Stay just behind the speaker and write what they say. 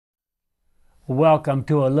Welcome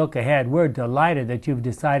to a look ahead. We're delighted that you've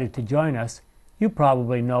decided to join us. You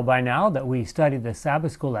probably know by now that we study the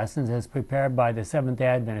Sabbath school lessons as prepared by the Seventh-day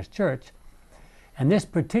Adventist Church. And this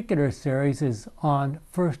particular series is on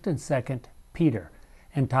 1st and 2nd Peter,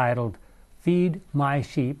 entitled Feed My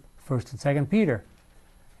Sheep, 1st and 2nd Peter.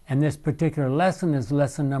 And this particular lesson is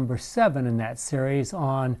lesson number 7 in that series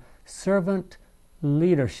on servant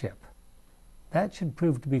leadership. That should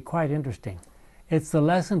prove to be quite interesting. It's the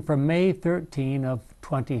lesson for May 13 of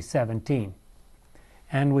 2017.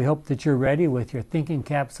 And we hope that you're ready with your thinking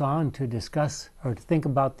caps on to discuss or to think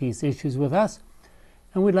about these issues with us.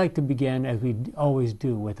 And we'd like to begin, as we always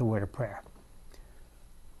do, with a word of prayer.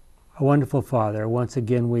 Our wonderful Father, once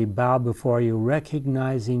again we bow before you,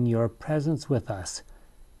 recognizing your presence with us,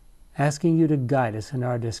 asking you to guide us in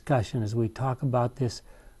our discussion as we talk about this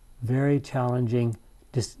very challenging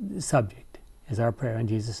subject, is our prayer in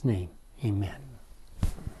Jesus' name. Amen.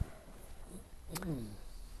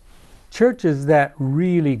 Churches that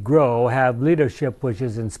really grow have leadership which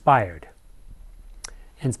is inspired.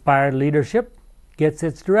 Inspired leadership gets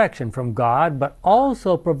its direction from God, but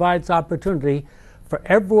also provides opportunity for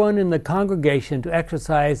everyone in the congregation to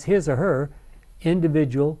exercise his or her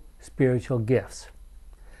individual spiritual gifts.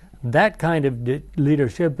 That kind of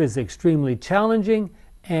leadership is extremely challenging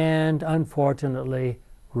and unfortunately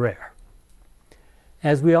rare.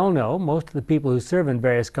 As we all know, most of the people who serve in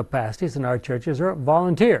various capacities in our churches are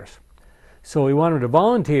volunteers. So we want them to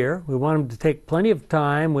volunteer, we want them to take plenty of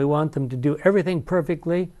time, we want them to do everything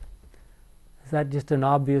perfectly. Is that just an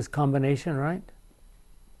obvious combination, right?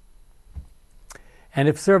 And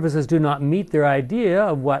if services do not meet their idea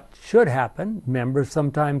of what should happen, members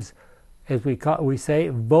sometimes, as we say,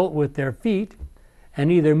 vote with their feet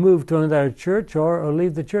and either move to another church or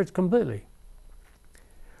leave the church completely.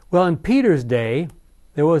 Well, in Peter's day,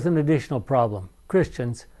 there was an additional problem.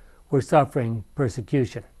 Christians were suffering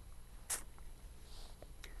persecution.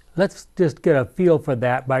 Let's just get a feel for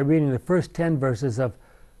that by reading the first 10 verses of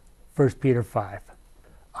 1 Peter 5.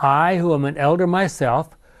 I, who am an elder myself,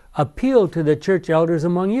 appeal to the church elders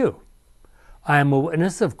among you. I am a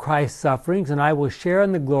witness of Christ's sufferings, and I will share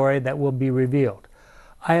in the glory that will be revealed.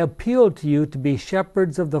 I appeal to you to be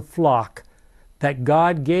shepherds of the flock that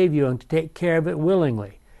God gave you and to take care of it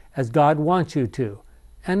willingly, as God wants you to,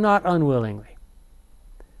 and not unwillingly.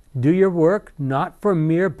 Do your work not for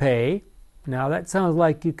mere pay. Now that sounds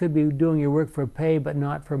like you could be doing your work for pay, but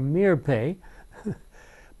not for mere pay,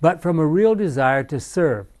 but from a real desire to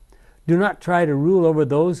serve. Do not try to rule over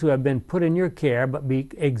those who have been put in your care, but be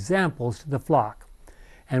examples to the flock.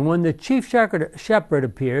 And when the chief shepherd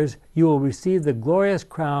appears, you will receive the glorious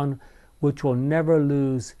crown which will never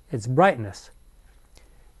lose its brightness.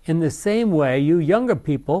 In the same way, you younger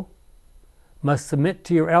people must submit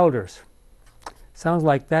to your elders. Sounds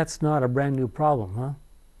like that's not a brand new problem, huh?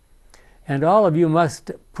 And all of you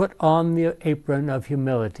must put on the apron of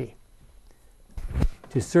humility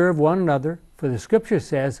to serve one another, for the scripture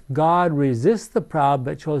says, God resists the proud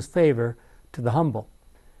but shows favor to the humble.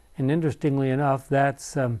 And interestingly enough,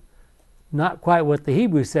 that's not quite what the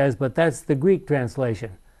Hebrew says, but that's the Greek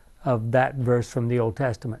translation of that verse from the Old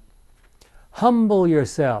Testament. Humble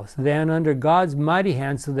yourselves then under God's mighty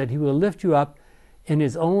hand so that he will lift you up in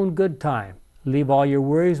his own good time. Leave all your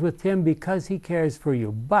worries with him because he cares for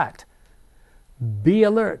you. But be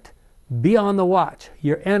alert. Be on the watch.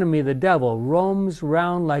 Your enemy, the devil, roams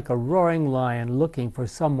round like a roaring lion looking for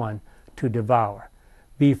someone to devour.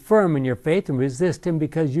 Be firm in your faith and resist him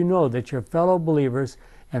because you know that your fellow believers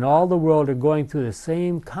and all the world are going through the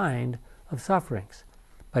same kind of sufferings.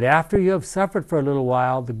 But after you have suffered for a little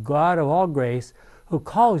while, the God of all grace, who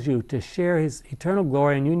calls you to share his eternal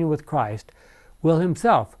glory and union with Christ, will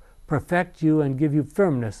himself perfect you and give you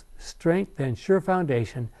firmness, strength, and sure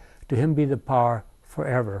foundation. To him be the power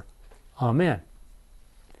forever. Amen.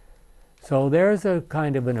 So there's a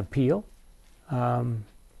kind of an appeal.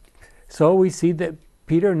 So we see that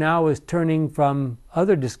Peter now is turning from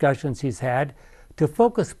other discussions he's had to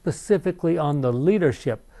focus specifically on the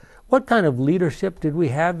leadership. What kind of leadership did we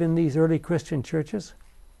have in these early Christian churches?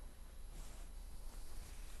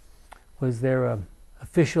 Was there an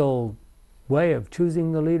official way of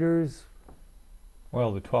choosing the leaders?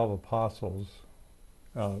 Well, the 12 apostles,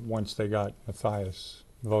 once they got Matthias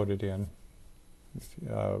voted in,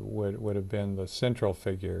 would have been the central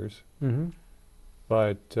figures. Mm-hmm.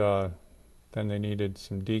 But then they needed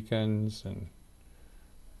some deacons,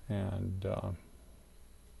 and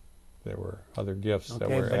there were other gifts that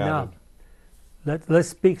were added. Now, let's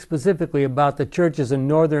speak specifically about the churches in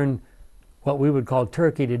northern, what we would call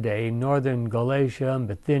Turkey today, northern Galatia and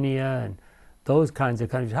Bithynia and those kinds of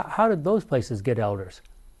countries. How did those places get elders?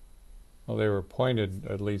 Well, they were appointed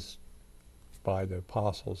at least by the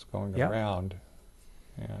apostles going Yep. around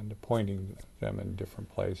and appointing them in different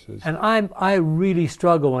places. And I really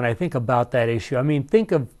struggle when I think about that issue. I mean,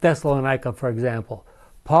 think of Thessalonica, for example.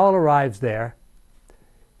 Paul arrives there.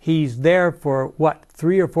 He's there for,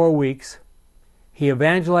 3 or 4 weeks. He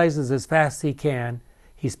evangelizes as fast as he can.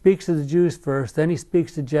 He speaks to the Jews first, then he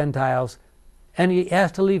speaks to Gentiles, and he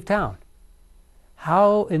has to leave town.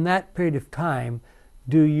 How, in that period of time,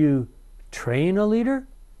 do you train a leader?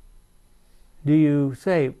 Do you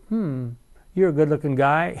say, you're a good-looking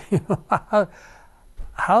guy?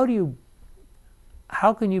 How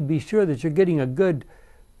can you be sure that you're getting a good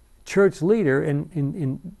church leader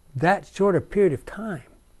in that short a period of time?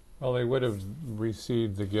 Well, they would have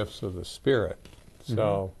received the gifts of the Spirit.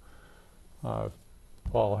 So if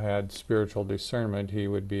Paul had spiritual discernment, he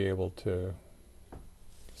would be able to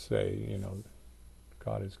say,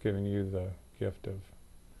 God has given you the gift of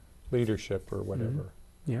leadership or whatever.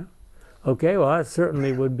 Yeah. Okay, well, that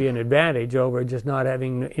certainly would be an advantage over just not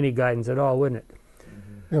having any guidance at all, wouldn't it?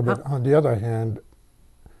 Yeah, but on the other hand,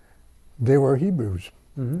 they were Hebrews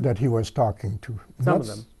that he was talking to. Some of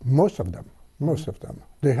them. Most of them. Most of them.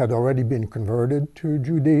 They had already been converted to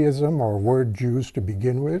Judaism or were Jews to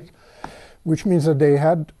begin with, which means that they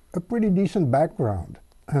had a pretty decent background.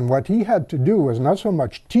 And what he had to do was not so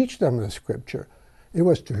much teach them the scripture, it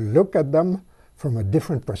was to look at them from a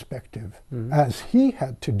different perspective, as he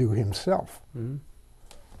had to do himself.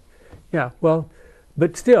 Yeah, well,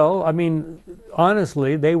 but still, I mean,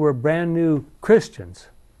 honestly, they were brand new Christians,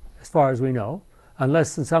 as far as we know,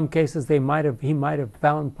 unless in some cases he might have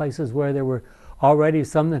found places where there were already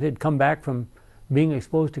some that had come back from being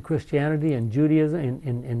exposed to Christianity and Judaism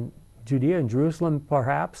in Judea and Jerusalem,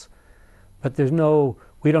 perhaps. But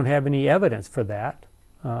we don't have any evidence for that.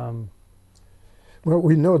 Well,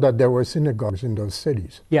 we know that there were synagogues in those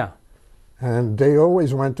cities. Yeah. And they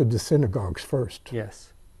always went to the synagogues first.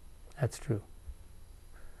 Yes, that's true.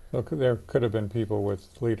 So there could have been people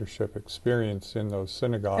with leadership experience in those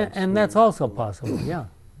synagogues. And that's also possible, yeah.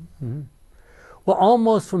 Well,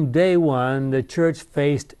 almost from day one, the church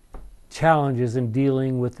faced challenges in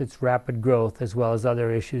dealing with its rapid growth as well as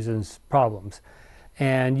other issues and problems.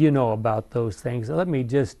 And you know about those things. Let me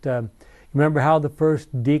just, remember how the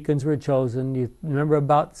first deacons were chosen. You remember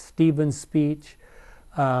about Stephen's speech.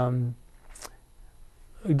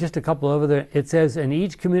 Just a couple of other, it says, in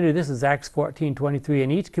each community, this is Acts 14:23,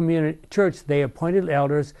 in each community church they appointed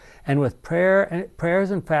elders, and with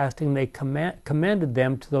prayers and fasting they commended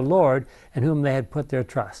them to the Lord in whom they had put their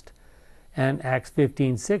trust. And Acts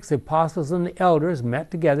 15:6, the apostles and the elders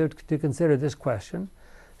met together to consider this question.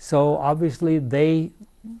 So obviously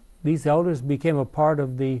these elders became a part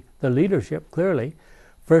of the leadership, clearly.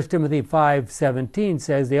 1 Timothy 5:17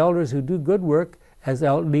 says, the elders who do good work as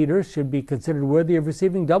leaders should be considered worthy of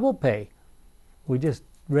receiving double pay. We just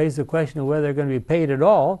raised the question of whether they're going to be paid at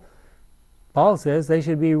all. Paul says they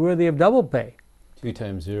should be worthy of double pay. 2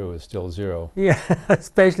 times 0 is still 0. Yeah,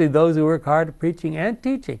 especially those who work hard at preaching and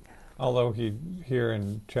teaching. Although here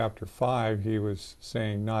in chapter 5, he was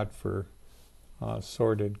saying not for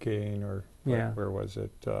sordid gain or where was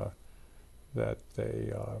it, that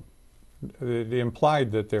they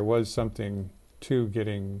implied that there was something to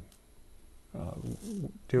getting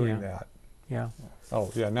doing that. Yeah.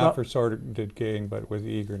 Oh, yeah, not for sordid gain, but with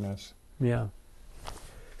eagerness. Yeah.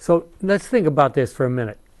 So let's think about this for a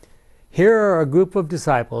minute. Here are a group of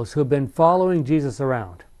disciples who have been following Jesus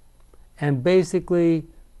around and basically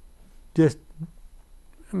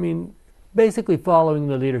following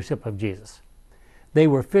the leadership of Jesus. They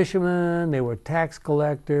were fishermen, they were tax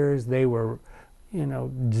collectors, they were,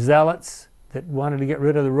 zealots that wanted to get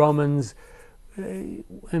rid of the Romans,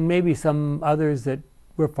 and maybe some others that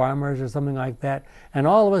were farmers or something like that. And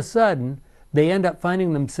all of a sudden, they end up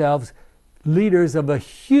finding themselves leaders of a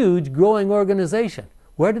huge growing organization.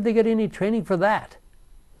 Where did they get any training for that?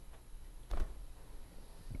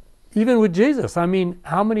 Even with Jesus, I mean,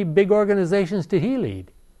 how many big organizations did he lead?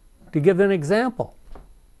 To give an example.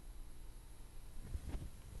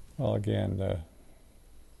 Well, again,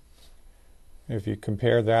 if you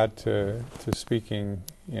compare that to speaking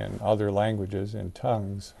in other languages, in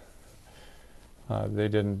tongues, they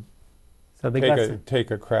didn't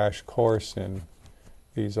take a crash course in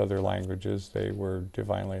these other languages. They were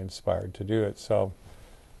divinely inspired to do it. So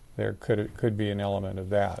there could be an element of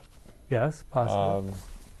that. Yes, possibly.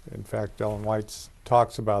 In fact, Ellen White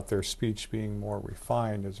talks about their speech being more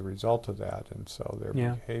refined as a result of that, and so their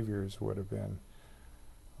behaviors would have been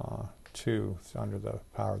too under the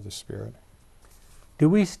power of the Spirit. Do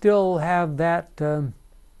we still have that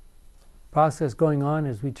process going on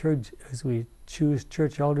as we choose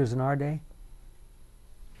church elders in our day?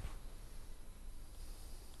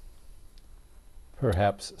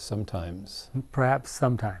 Perhaps sometimes. Perhaps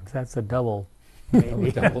sometimes. That's a double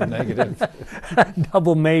maybe. Double negative.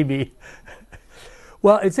 Double maybe.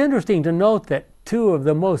 Well, it's interesting to note that two of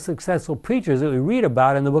the most successful preachers that we read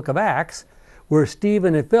about in the book of Acts were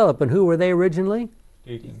Stephen and Philip. And who were they originally?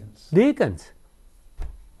 Deacons. Deacons.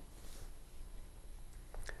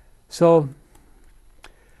 So,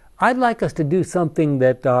 I'd like us to do something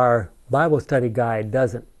that our Bible study guide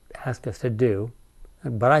doesn't ask us to do,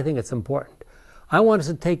 but I think it's important. I want us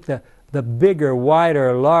to take the bigger,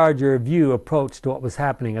 wider, larger view approach to what was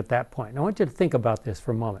happening at that point. I want you to think about this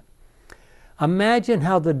for a moment. Imagine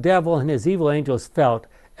how the devil and his evil angels felt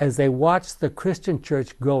as they watched the Christian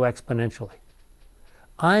church grow exponentially.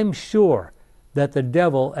 I'm sure that the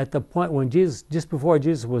devil, at the point when Jesus, just before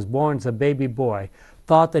Jesus was born as a baby boy,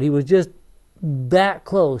 thought that he was just that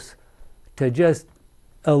close to just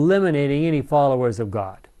eliminating any followers of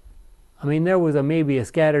God. I mean, there was maybe a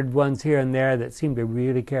scattered ones here and there that seemed to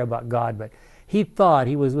really care about God, but he thought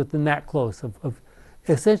he was within that close of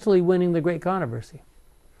essentially winning the great controversy.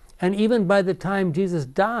 And even by the time Jesus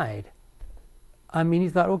died, I mean, he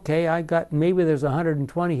thought, okay, maybe there's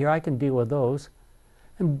 120 here, I can deal with those.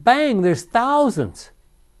 And bang, there's thousands.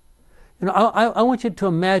 You know, I want you to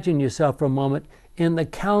imagine yourself for a moment in the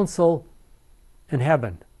council in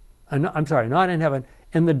heaven. I'm sorry, not in heaven,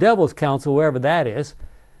 in the devil's council, wherever that is,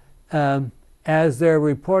 as they're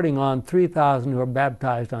reporting on 3,000 who are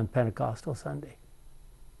baptized on Pentecostal Sunday.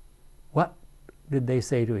 What did they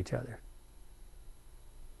say to each other?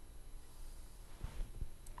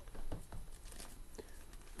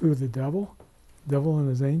 Who, the devil? Devil and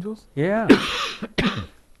his angels? Yeah.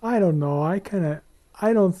 I don't know. I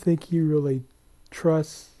don't think he really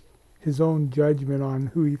trusts his own judgment on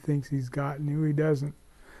who he thinks he's got and who he doesn't.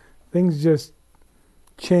 Things just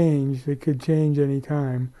change. They could change any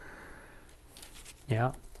time.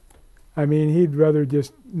 Yeah. I mean, he'd rather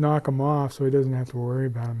just knock them off so he doesn't have to worry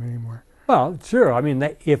about them anymore. Well, sure. I mean,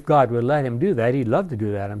 if God would let him do that, he'd love to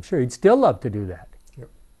do that. I'm sure he'd still love to do that. Yep.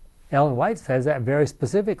 Ellen White says that very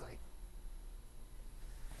specifically.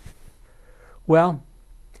 Well,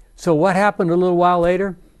 so what happened a little while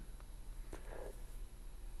later?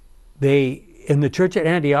 In the church at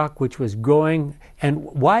Antioch, which was growing, and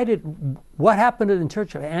what happened in the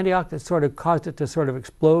church of Antioch that sort of caused it to sort of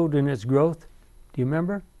explode in its growth? Do you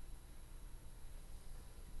remember?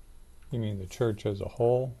 You mean the church as a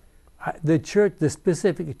whole? The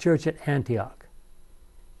specific church at Antioch.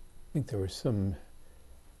 I think there were some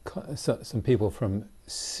people from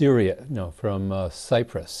from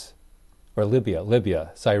Cyprus, or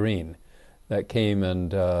Libya, Cyrene, that came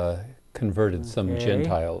and converted some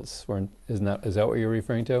Gentiles. Is that what you're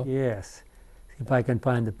referring to? Yes. See if I can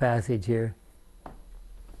find the passage here.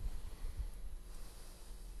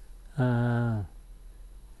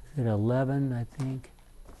 Is it 11, I think?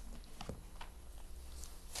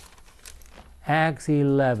 Acts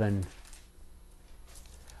 11.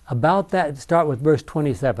 About that, start with verse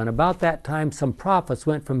 27. About that time, some prophets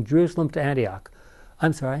went from Jerusalem to Antioch.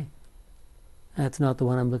 I'm sorry. That's not the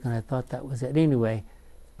one I'm looking at. I thought that was it. Anyway,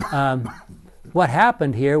 what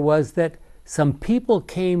happened here was that some people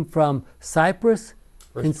came from Cyprus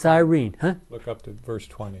and Cyrene. Huh? Look up to verse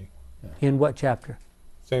 20. In what chapter?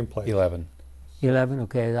 Same place. 11. 11,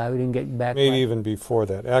 okay. I didn't get back. Maybe even before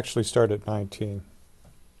that. Actually start at 19.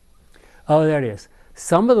 Oh, there it is.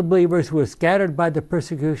 Some of the believers who were scattered by the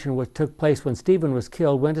persecution which took place when Stephen was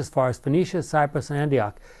killed went as far as Phoenicia, Cyprus, and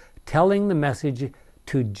Antioch, telling the message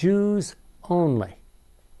to Jews only.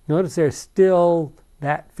 Notice there's still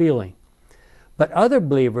that feeling. But other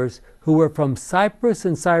believers who were from Cyprus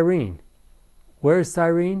and Cyrene. Where's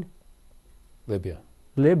Cyrene?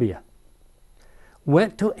 Libya.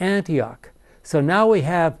 Went to Antioch. So now we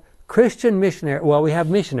have Christian missionaries. Well, we have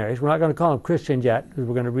missionaries. We're not going to call them Christians yet, as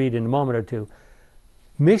we're going to read in a moment or two.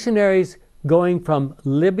 Missionaries going from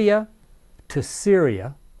Libya to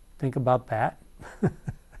Syria. Think about that.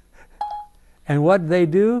 And what did they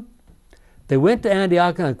do? They went to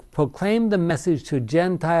Antioch and proclaimed the message to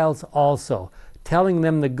Gentiles also, telling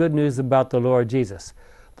them the good news about the Lord Jesus.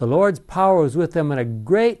 The Lord's power was with them, and a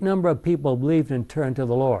great number of people believed and turned to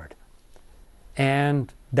the Lord.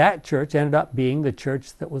 And that church ended up being the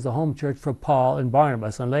church that was the home church for Paul and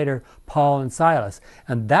Barnabas, and later Paul and Silas.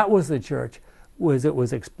 And that was the church it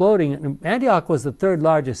was exploding. Antioch was the third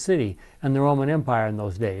largest city in the Roman Empire in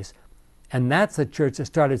those days. And that's the church that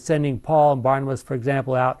started sending Paul and Barnabas, for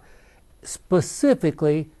example, out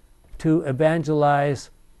specifically to evangelize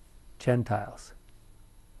Gentiles.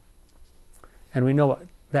 And we know what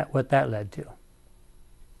what that led to.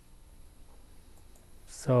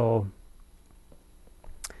 So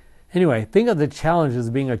anyway, think of the challenges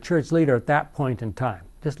of being a church leader at that point in time.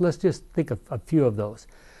 Let's just think of a few of those.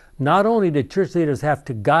 Not only did church leaders have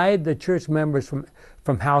to guide the church members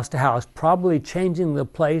from house to house, probably changing the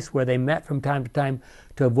place where they met from time to time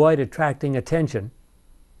to avoid attracting attention,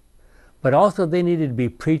 but also they needed to be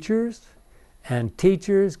preachers and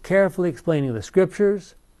teachers, carefully explaining the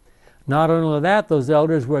scriptures. Not only that, those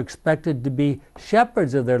elders were expected to be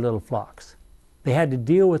shepherds of their little flocks. They had to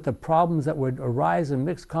deal with the problems that would arise in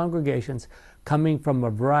mixed congregations coming from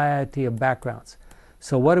a variety of backgrounds.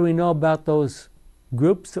 So what do we know about those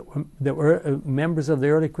groups that were members of the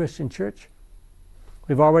early Christian church?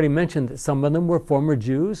 We've already mentioned that some of them were former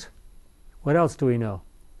Jews. What else do we know?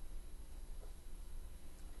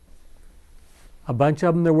 A bunch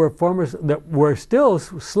of them that were still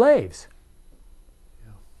slaves.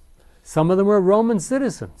 Yeah. Some of them were Roman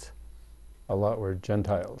citizens. A lot were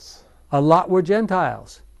Gentiles. A lot were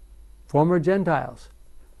Gentiles, former Gentiles.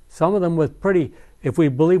 Some of them with pretty, if we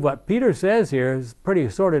believe what Peter says here, is pretty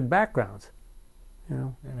assorted backgrounds. You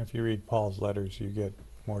know. And if you read Paul's letters, you get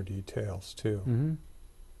more details too. Mm-hmm.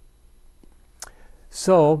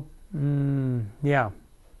 So, yeah.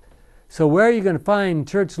 So where are you going to find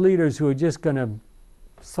church leaders who are just going to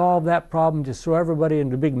solve that problem, just throw everybody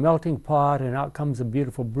into a big melting pot and out comes a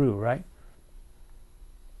beautiful brew, right?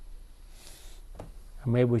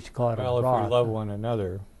 Or maybe we should call it a broth. Well, if we love one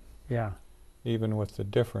another, yeah, even with the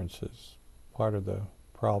differences, part of the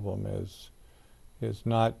problem is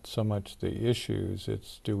not so much the issues,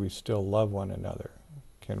 it's do we still love one another?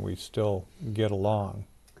 Can we still get along?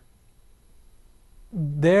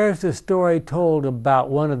 There's a story told about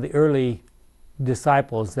one of the early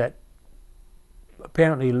disciples that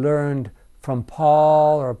apparently learned from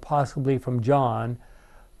Paul or possibly from John,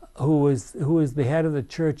 who was the head of the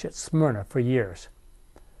church at Smyrna for years.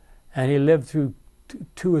 And he lived through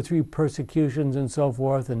 2 or 3 persecutions and so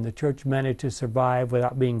forth, and the church managed to survive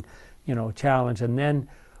without being, challenged. And then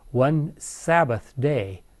one Sabbath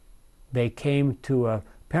day, they came to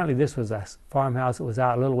apparently this was a farmhouse that was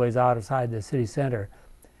out a little ways outside the city center,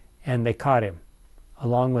 and they caught him,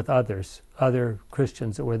 along with other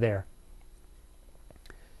Christians that were there.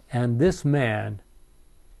 And this man,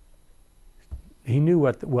 he knew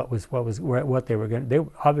what they were going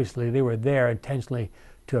to. Obviously they were there intentionally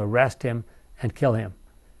to arrest him and kill him.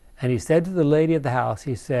 And he said to the lady of the house,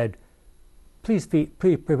 he said, please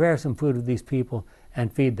prepare some food for these people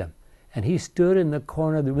and feed them. And he stood in the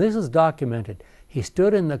corner, this is documented, he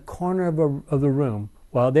stood in the corner of the room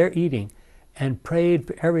while they're eating and prayed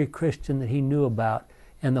for every Christian that he knew about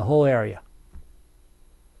in the whole area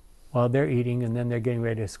while they're eating, and then they're getting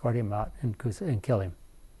ready to escort him out and kill him.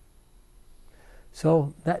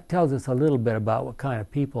 So that tells us a little bit about what kind of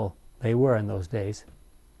people they were in those days.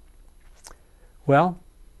 Well,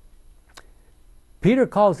 Peter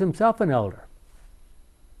calls himself an elder.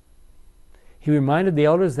 He reminded the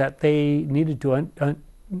elders that they needed to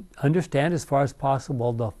understand as far as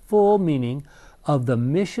possible the full meaning of the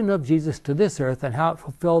mission of Jesus to this earth and how it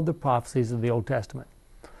fulfilled the prophecies of the Old Testament.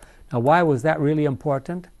 Now, why was that really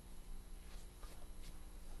important?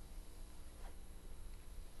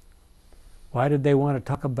 Why did they want to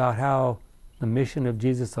talk about how the mission of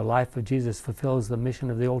Jesus, the life of Jesus, fulfills the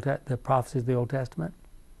mission of the prophecies of the Old Testament?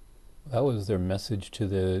 That was their message to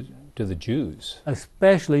the Jews.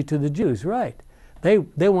 Especially to the Jews, right. They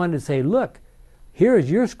wanted to say, look, here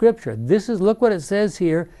is your scripture. Look what it says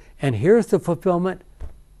here, and here's the fulfillment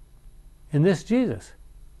in this Jesus.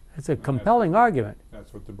 It's a compelling argument.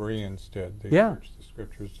 That's what the Bereans did. They searched the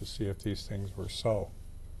scriptures to see if these things were so.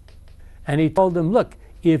 And he told them, look,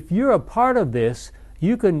 if you're a part of this,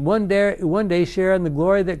 you can one day share in the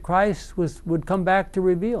glory that Christ would come back to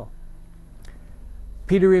reveal.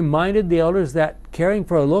 Peter reminded the elders that caring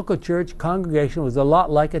for a local church congregation was a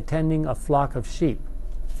lot like attending a flock of sheep.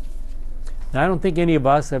 Now, I don't think any of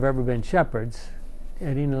us have ever been shepherds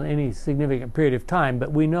at any significant period of time,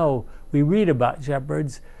 but we read about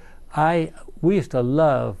shepherds. We used to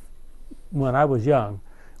love, when I was young,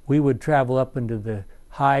 we would travel up into the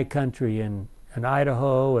high country in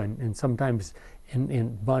Idaho and sometimes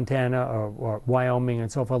in Montana or Wyoming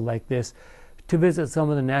and so forth like this, to visit some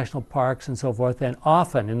of the national parks and so forth. And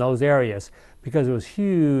often in those areas, because it was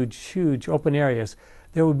huge open areas,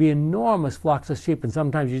 there would be enormous flocks of sheep, and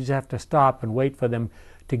sometimes you just have to stop and wait for them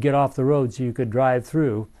to get off the road so you could drive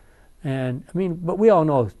through. And but we all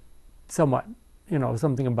know somewhat,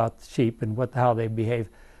 something about sheep and how they behave.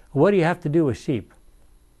 What do you have to do with sheep?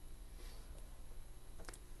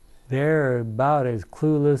 They're about as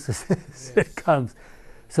clueless as it comes.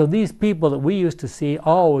 So these people that we used to see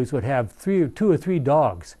always would have two or three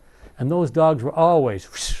dogs. And those dogs were always,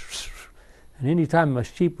 and any time a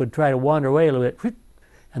sheep would try to wander away a little bit,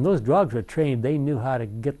 and those dogs were trained, they knew how to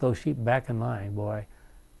get those sheep back in line, boy.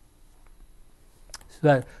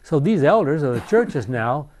 So these elders of the churches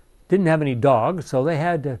now didn't have any dogs, so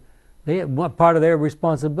one part of their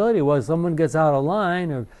responsibility was someone gets out of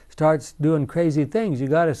line or starts doing crazy things, you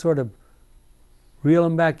got to sort of reel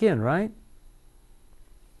them back in, right?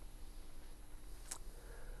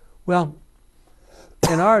 Well,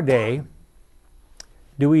 in our day,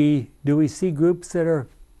 do we see groups that are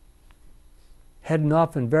heading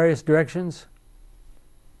off in various directions?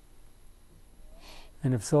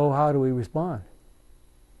 And if so, how do we respond?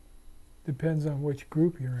 Depends on which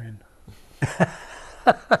group you're in.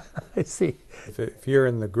 I see. If you're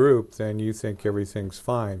in the group, then you think everything's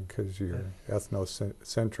fine because you're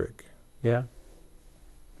ethnocentric. Yeah.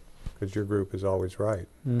 Because your group is always right.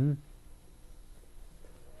 Mm-hmm.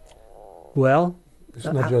 Well, it's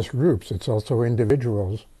not just groups, it's also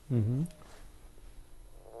individuals. Mm-hmm.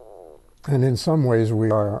 And in some ways we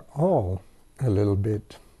are all a little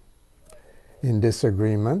bit in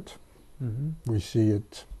disagreement. Mm-hmm. We see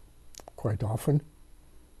it quite often.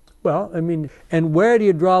 Well, I mean, and where do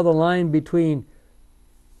you draw the line between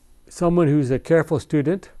someone who's a careful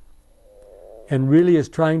student and really is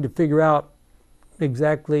trying to figure out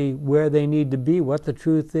exactly where they need to be, what the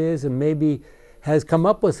truth is, and maybe has come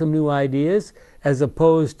up with some new ideas, as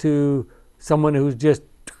opposed to someone who's just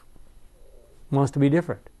wants to be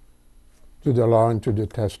different? To the law and to the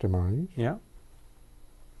testimony. Yeah.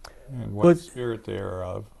 And what spirit they are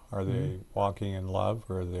of? Are they walking in love,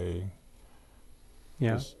 or are they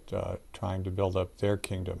just trying to build up their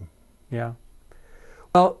kingdom? Yeah.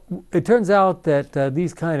 Well, it turns out that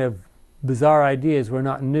these kind of bizarre ideas were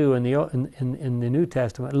not new in the New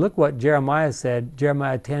Testament. Look what Jeremiah said,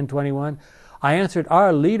 Jeremiah 10:21. I answered,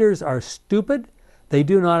 our leaders are stupid. They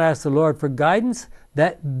do not ask the Lord for guidance.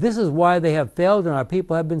 This is why they have failed and our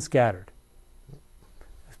people have been scattered.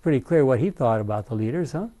 It's pretty clear what he thought about the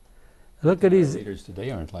leaders, huh? Look at these leaders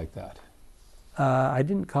today aren't like that. I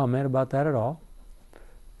didn't comment about that at all.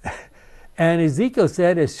 And Ezekiel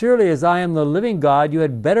said, as surely as I am the living God, you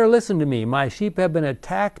had better listen to me. My sheep have been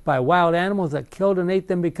attacked by wild animals that killed and ate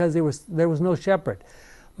them because there was no shepherd.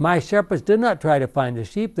 My shepherds did not try to find the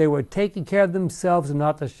sheep. They were taking care of themselves and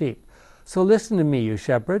not the sheep. So listen to me, you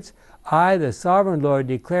shepherds. I, the sovereign Lord,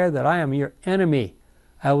 declare that I am your enemy.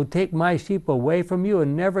 I will take my sheep away from you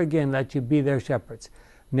and never again let you be their shepherds.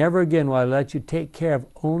 Never again will I let you take care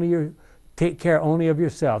only of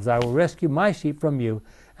yourselves. I will rescue my sheep from you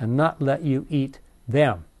and not let you eat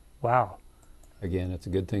them. Wow. Again, it's a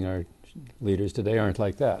good thing our leaders today aren't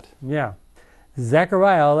like that. Yeah.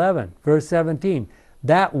 Zechariah 11, verse 17.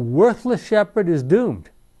 That worthless shepherd is doomed.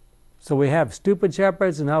 So we have stupid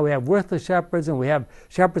shepherds, and now we have worthless shepherds, and we have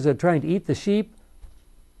shepherds that are trying to eat the sheep.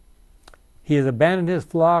 He has abandoned his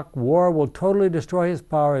flock. War will totally destroy his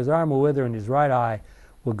power. His arm will wither, and his right eye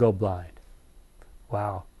will go blind.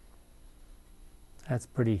 Wow. That's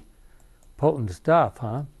pretty potent stuff,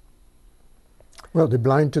 huh? Well, they're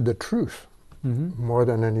blind to the truth more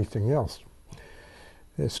than anything else.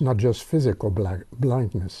 It's not just physical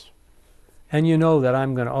blindness. And you know that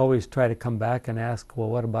I'm going to always try to come back and ask, well,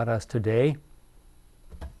 what about us today?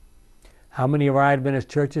 How many of our Adventist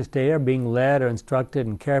churches today are being led or instructed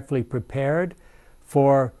and carefully prepared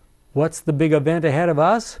for what's the big event ahead of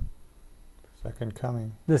us? Second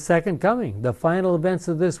coming. The second coming, the final events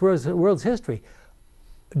of this world's history.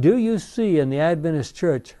 Do you see in the Adventist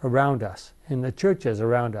church around us, in the churches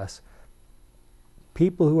around us,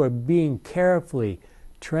 people who are being carefully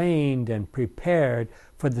trained and prepared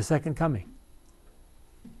for the second coming?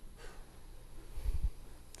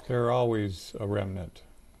 There are always a remnant,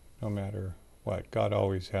 no matter what. God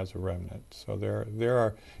always has a remnant. So there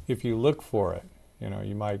are, if you look for it,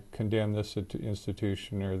 you might condemn this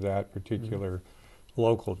institution or that particular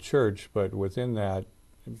local church, but within that,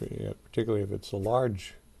 particularly if it's a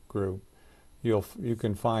large group, you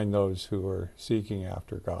can find those who are seeking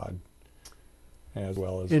after God as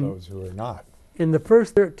well as those who are not. In the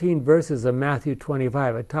first 13 verses of Matthew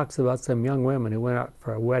 25, it talks about some young women who went out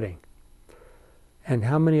for a wedding. And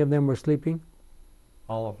how many of them were sleeping?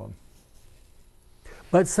 All of them.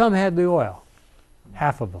 But some had the oil.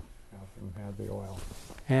 Half of them. Half of them had the oil.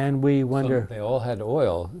 And we wonder... They all had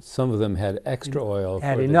oil. Some of them had extra oil.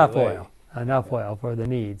 Had enough oil. Enough oil for the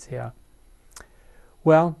needs, yeah.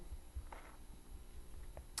 Well...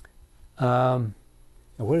 and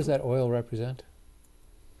what does that oil represent?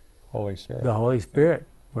 Holy Spirit. The Holy Spirit,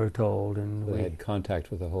 we're told. And they had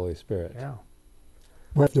contact with the Holy Spirit. Yeah.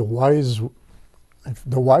 Well, the wise if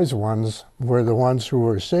the wise ones were the ones who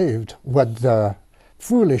were saved, what the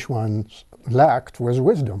foolish ones lacked was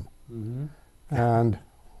wisdom. Mm-hmm. And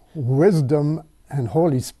wisdom and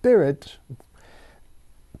Holy Spirit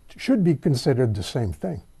should be considered the same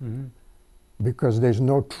thing. Mm-hmm. Because there's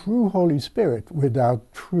no true Holy Spirit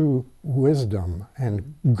without true wisdom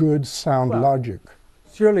and good, sound logic.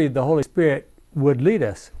 Surely the Holy Spirit would lead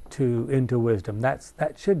us into wisdom.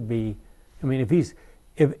 That should be. I mean,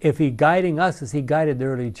 if He guiding us as He guided the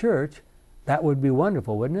early church, that would be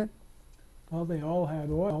wonderful, wouldn't it? Well, they all had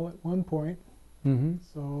oil at one point, Mm-hmm.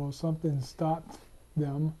 so something stopped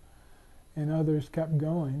them, and others kept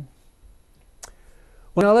going.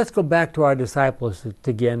 Well, now let's go back to our disciples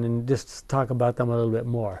again and just talk about them a little bit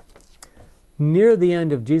more. Near the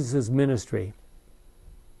end of Jesus' ministry,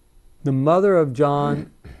 the mother of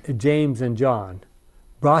John, James and John,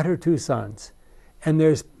 brought her 2 sons, and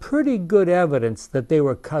there's pretty good evidence that they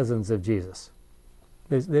were cousins of Jesus.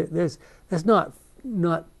 There's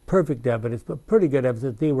not perfect evidence, but pretty good evidence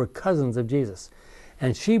that they were cousins of Jesus.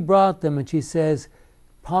 And she brought them, and she says,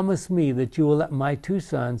 "Promise me that you will let my 2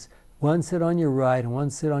 sons, one sit on your right and one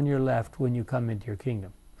sit on your left when you come into your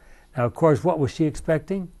kingdom." Now, of course, what was she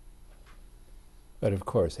expecting? But of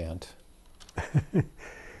course, Aunt.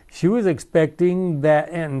 She was expecting that,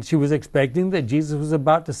 and she was expecting that Jesus was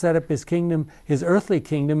about to set up his kingdom, his earthly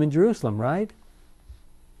kingdom in Jerusalem, right?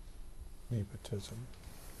 Nepotism.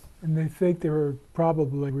 And they think they were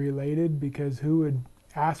probably related, because who would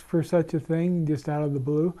ask for such a thing just out of the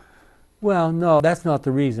blue? Well, no, that's not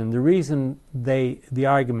the reason. The reason the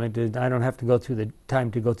argument is, I don't have to go through the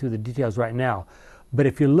time to go through the details right now, but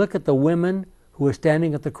if you look at the women who are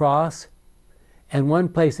standing at the cross, and one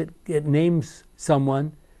place it names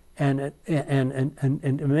someone, and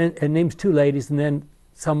it names 2 ladies, and then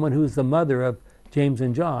someone who's the mother of James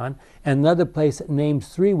and John, and another place it names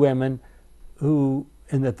 3 women, who,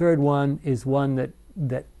 and the third one is one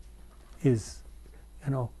that is,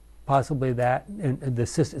 possibly that, and the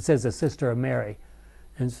sister, it says the sister of Mary,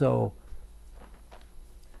 and so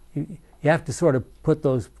you have to sort of put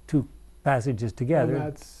those 2 passages together.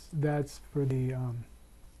 Well, that's for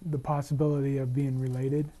the possibility of being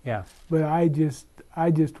related. Yeah. But I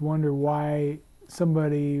just wonder why some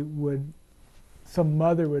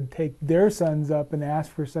mother would take their sons up and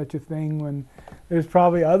ask for such a thing when there's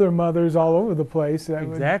probably other mothers all over the place.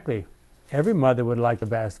 Exactly. Every mother would like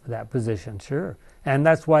to ask for that position, sure. And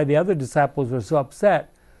that's why the other disciples were so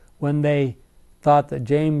upset when they thought that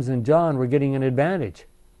James and John were getting an advantage.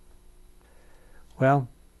 Well,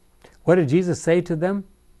 what did Jesus say to them?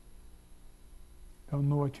 Don't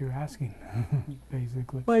know what you're asking,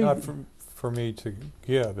 basically. Well, Not for me to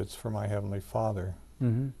give, it's for my Heavenly Father.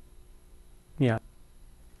 Mm-hmm. Yeah.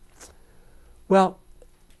 Well,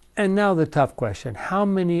 and now the tough question. How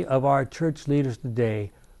many of our church leaders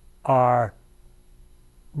today are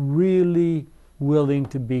really willing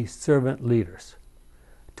to be servant leaders,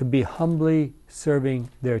 to be humbly serving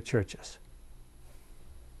their churches?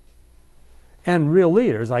 And real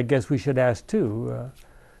leaders, I guess we should ask too.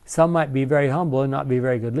 Some might be very humble and not be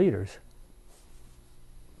very good leaders.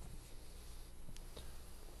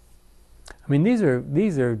 I mean, these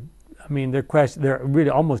are. I mean, they're really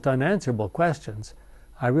almost unanswerable questions.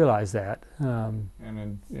 I realize that.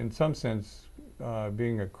 And in some sense,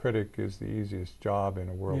 being a critic is the easiest job in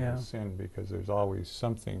a world of sin, because there's always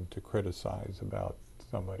something to criticize about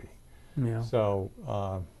somebody. Yeah. So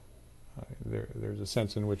there's a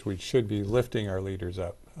sense in which we should be lifting our leaders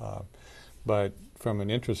up. But from an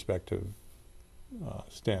introspective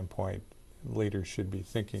standpoint, leaders should be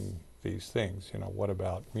thinking these things. What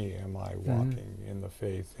about me? Am I walking in the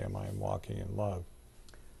faith? Am I walking in love?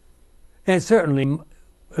 And it certainly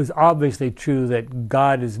is obviously true that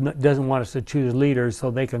God doesn't want us to choose leaders so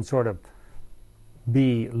they can sort of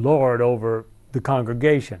be Lord over the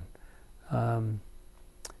congregation. Ellen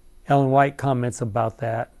White comments about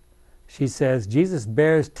that. She says, Jesus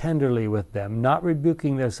bears tenderly with them, not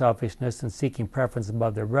rebuking their selfishness and seeking preference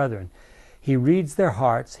above their brethren. He reads their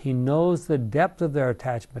hearts. He knows the depth of their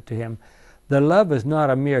attachment to him. The love is not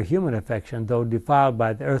a mere human affection, though defiled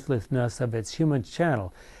by the earthliness of its human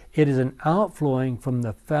channel. It is an outflowing from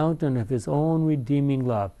the fountain of his own redeeming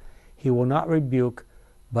love. He will not rebuke,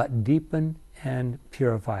 but deepen and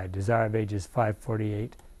purify. Desire of Ages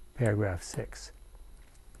 548, paragraph 6.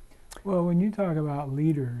 Well, when you talk about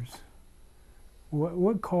leaders,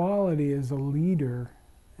 what quality is a leader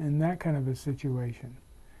in that kind of a situation?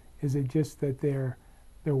 Is it just that they're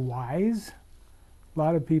wise? A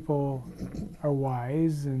lot of people are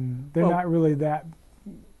wise, and they're not really that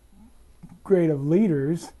great of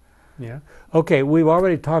leaders. Yeah. Okay, we've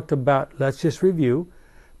already talked about, let's just review,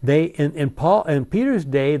 in Peter's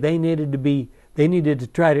day, they needed to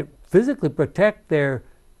try to physically protect their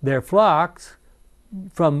flocks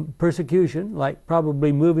from persecution, like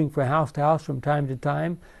probably moving from house to house from time to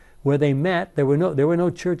time, where they met. There were no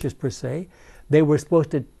churches per se. They were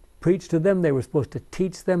supposed to preach to them. They were supposed to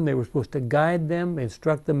teach them. They were supposed to guide them,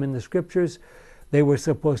 instruct them in the scriptures. They were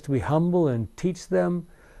supposed to be humble and teach them.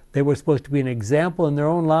 They were supposed to be an example in their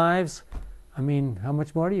own lives. I mean, how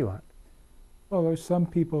much more do you want? Well, there's some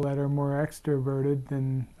people that are more extroverted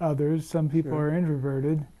than others. Some people are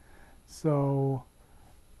introverted. So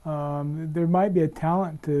there might be a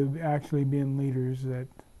talent to actually being leaders that...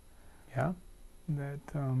 Yeah. That...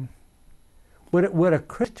 Would a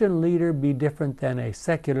Christian leader be different than a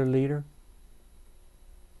secular leader?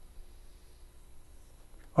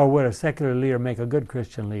 Or would a secular leader make a good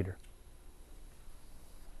Christian leader?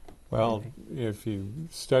 Well, if you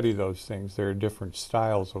study those things, there are different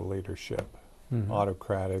styles of leadership,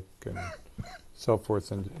 autocratic and so forth,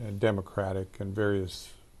 and democratic in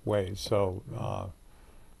various ways. So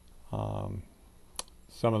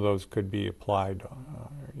some of those could be applied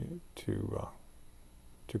to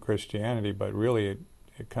Christianity, but really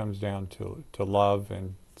it comes down to love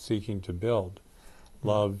and seeking to build.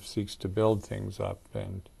 Love seeks to build things up,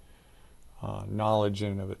 and knowledge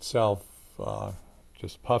in and of itself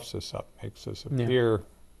just puffs us up, makes us appear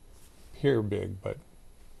big, but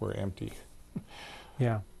we're empty.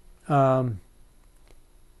 Yeah. How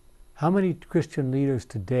many Christian leaders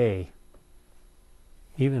today,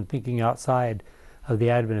 even thinking outside of the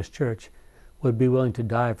Adventist Church, would be willing to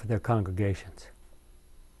die for their congregations?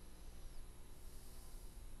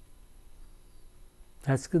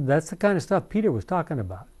 That's the kind of stuff Peter was talking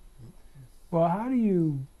about. Well, how do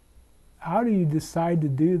you decide to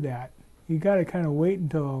do that? You got to kind of wait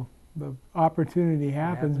until the opportunity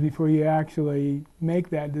happens before you actually make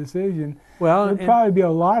that decision. Well, there'll probably be a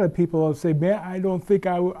lot of people who'll say, "Man, I don't think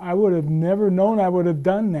I would have never known I would have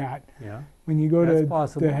done that." Yeah. When you go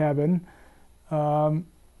to heaven,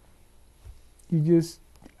 you just.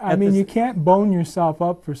 I mean, you can't bone yourself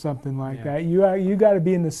up for something like that. You got to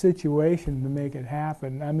be in the situation to make it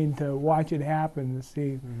happen. I mean, to watch it happen, to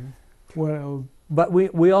see what it'll... But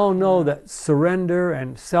we all know that surrender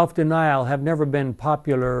and self-denial have never been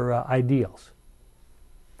popular ideals.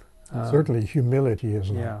 Certainly humility is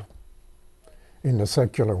not in the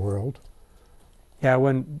secular world. Yeah,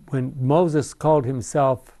 when Moses called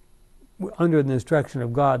himself, under the instruction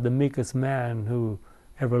of God, the meekest man who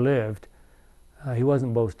ever lived, he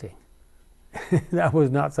wasn't boasting. That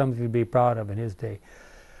was not something to be proud of in his day.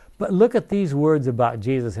 But look at these words about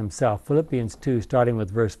Jesus himself, Philippians 2, starting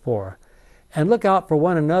with verse 4. And look out for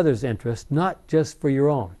one another's interest, not just for your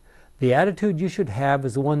own. The attitude you should have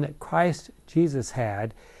is the one that Christ Jesus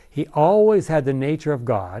had. He always had the nature of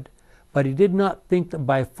God, but he did not think that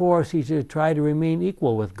by force he should try to remain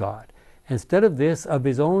equal with God. Instead of this, of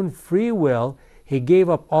his own free will, he gave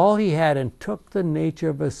up all he had and took the nature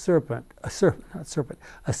of a servant.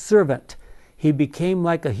 He became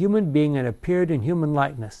like a human being and appeared in human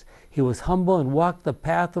likeness. He was humble and walked the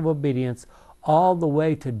path of obedience all the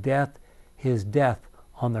way to death, his death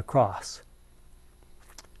on the cross.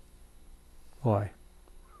 Boy,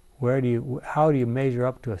 how do you measure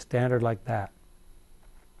up to a standard like that?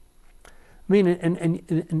 I mean,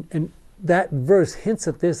 and that verse hints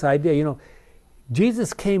at this idea, you know,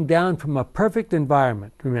 Jesus came down from a perfect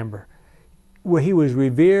environment, remember, where he was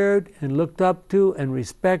revered and looked up to and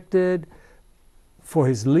respected for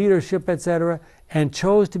his leadership, etc., and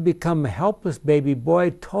chose to become a helpless baby boy,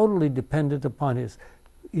 totally dependent upon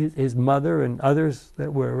his mother and others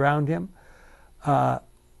that were around him,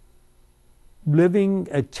 living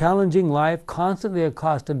a challenging life, constantly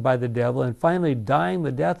accosted by the devil, and finally dying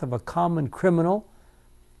the death of a common criminal.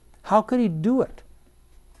 How could he do it?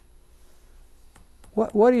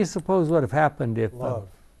 What do you suppose would have happened if... Love.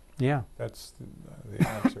 Yeah. That's the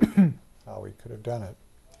answer, how he could have done it.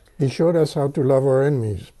 He showed us how to love our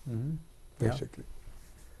enemies, basically.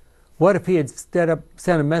 What if he had sent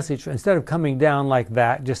a message, instead of coming down like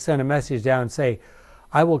that, just sent a message down and say,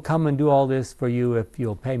 I will come and do all this for you if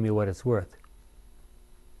you'll pay me what it's worth?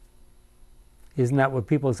 Isn't that what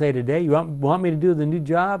people say today? You want me to do the new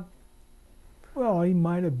job? Well, he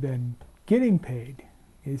might have been getting paid.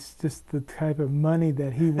 It's just the type of money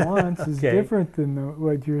that he wants is different than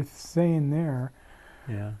what you're saying there.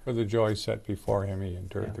 Yeah. For the joy set before him, he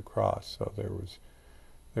endured the cross. So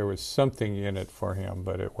there was something in it for him,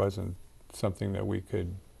 but it wasn't something that we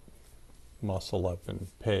could muscle up and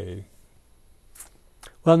pay.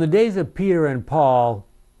 Well, in the days of Peter and Paul,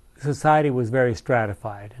 society was very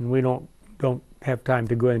stratified, and we don't have time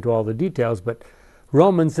to go into all the details, but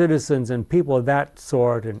Roman citizens and people of that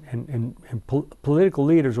sort and political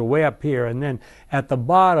leaders were way up here, and then at the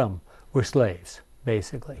bottom were slaves,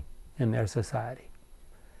 basically, in their society.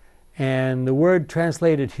 And the word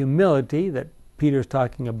translated humility that Peter's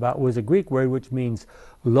talking about was a Greek word which means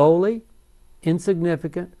lowly,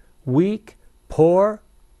 insignificant, weak, poor.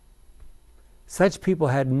 Such people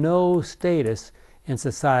had no status in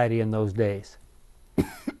society in those days.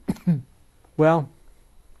 Well,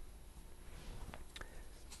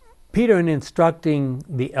 Peter, in instructing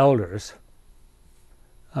the elders,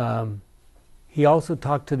 he also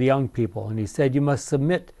talked to the young people, and he said, you must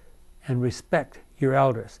submit and respect your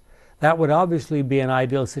elders. That would obviously be an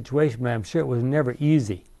ideal situation, but I'm sure it was never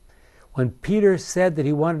easy. When Peter said that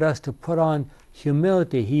he wanted us to put on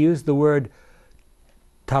humility, he used the word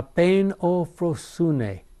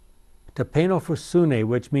tapeinophrosune,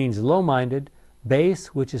 which means low-minded,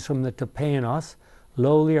 base, which is from the tapeinos,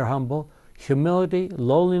 lowly or humble, humility,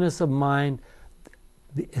 lowliness of mind,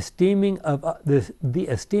 the esteeming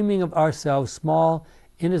of ourselves small,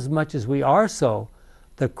 inasmuch as we are so,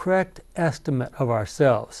 the correct estimate of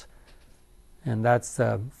ourselves. And that's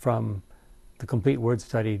from the Complete Word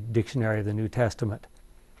Study Dictionary of the New Testament.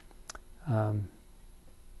 So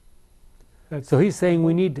he's saying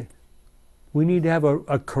we need to have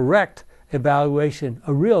a correct evaluation,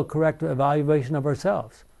 a real correct evaluation of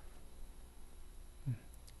ourselves.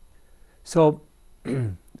 So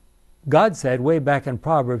God said way back in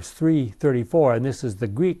Proverbs 3:34, and this is the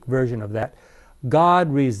Greek version of that,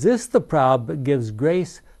 God resists the proud but gives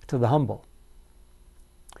grace to the humble.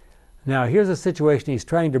 Now here's a situation, he's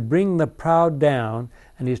trying to bring the proud down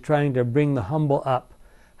and he's trying to bring the humble up.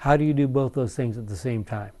 How do you do both those things at the same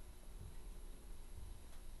time?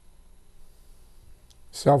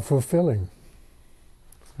 Self-fulfilling.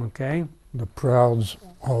 Okay. The prouds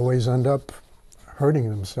always end up hurting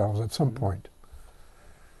themselves at some point.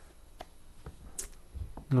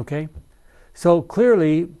 Okay. So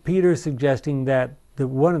clearly, Peter's suggesting that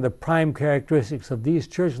one of the prime characteristics of these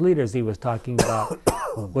church leaders he was talking about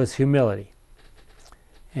was humility.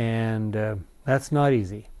 And that's not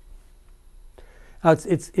easy. Now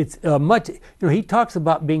it's much, he talks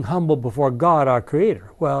about being humble before God, our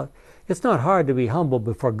Creator. Well, it's not hard to be humble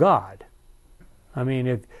before God. I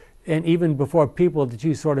mean, and even before people that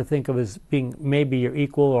you sort of think of as being maybe your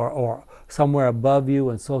equal or somewhere above you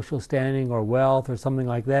in social standing or wealth or something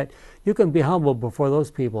like that, you can be humble before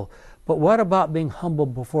those people. But what about being humble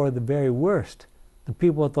before the very worst, the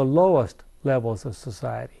people at the lowest levels of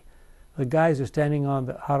society? The guys are standing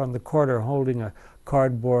out on the corner holding a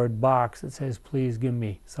cardboard box that says, please give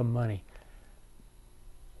me some money.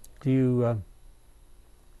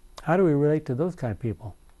 How do we relate to those kind of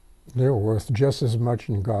people? They're worth just as much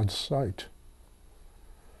in God's sight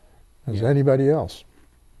as anybody else.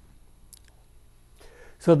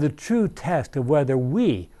 So the true test of whether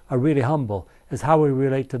we are really humble is how we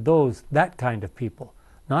relate to that kind of people,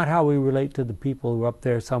 not how we relate to the people who are up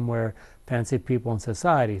there somewhere, fancy people in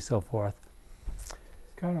society, so forth. It's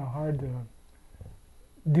kind of hard to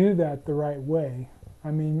do that the right way.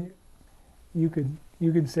 I mean, you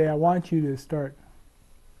could say, I want you to start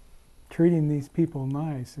treating these people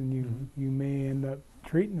nice, and you may end up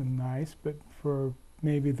treating them nice, but for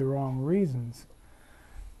maybe the wrong reasons.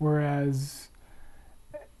 Whereas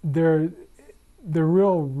the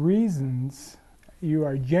real reasons, you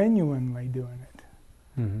are genuinely doing it.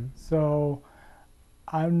 Mm-hmm. So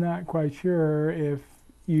I'm not quite sure if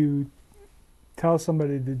you tell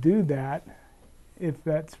somebody to do that, if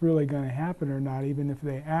that's really going to happen or not, even if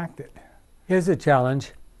they act it. Here's a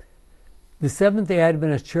challenge. The Seventh-day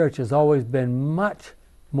Adventist Church has always been much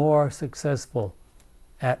more successful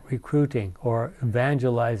at recruiting or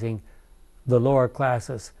evangelizing the lower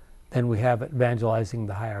classes than we have at evangelizing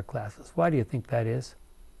the higher classes. Why do you think that is?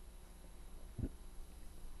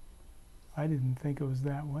 I didn't think it was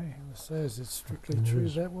that way. It says it's strictly true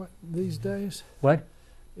these days? What?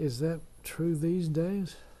 Is that true these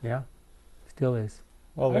days? Yeah, still is.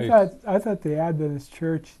 Well, I thought the Adventist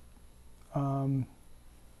Church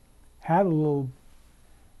had a little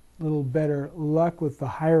better luck with the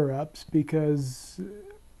higher-ups because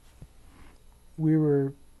we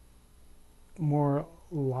were more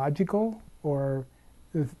logical, or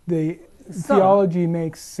the theology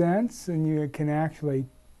makes sense and you can actually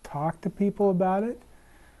talk to people about it.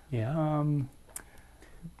 Yeah.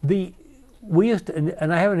 We used to,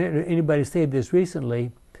 and I haven't heard anybody say this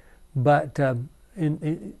recently, but a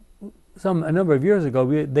number of years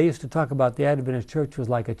ago, they used to talk about the Adventist Church was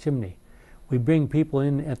like a chimney. We bring people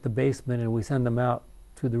in at the basement and we send them out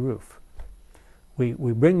to the roof. We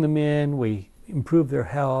bring them in, we improve their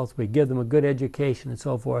health, we give them a good education and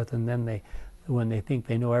so forth, and then when they think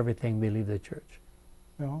they know everything, they leave the church.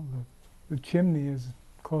 Well, the chimney is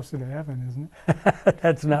closer to heaven, isn't it?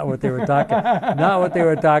 That's not what they were talking. Not what they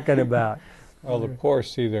were talking about. Well, the poor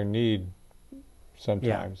see their need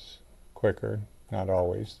sometimes quicker. Not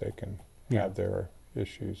always. They can have their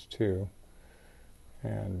issues too.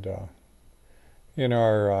 And in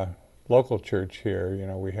our local church here,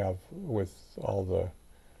 we have, with all the,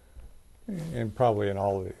 and probably in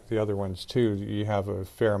all the other ones too, you have a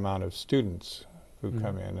fair amount of students who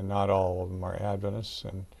come in, and not all of them are Adventists,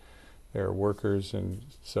 and they're workers, and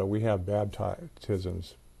so we have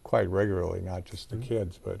baptisms quite regularly, not just the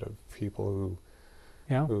kids, but of people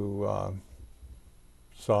who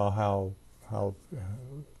saw how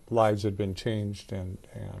lives had been changed and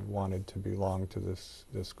wanted to belong to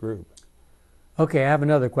this group. Okay, I have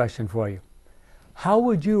another question for you. How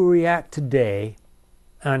would you react today,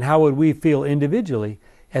 and how would we feel individually,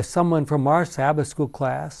 if someone from our Sabbath school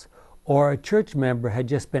class or a church member had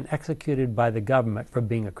just been executed by the government for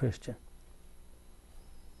being a Christian?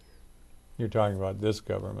 You're talking about this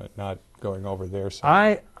government, not going over their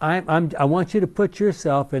side. I want you to put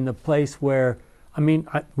yourself in the place where,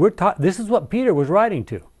 this is what Peter was writing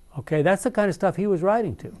to. Okay, that's the kind of stuff he was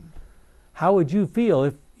writing to. How would you feel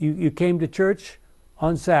if you came to church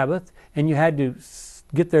on Sabbath and you had to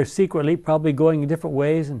get there secretly, probably going in different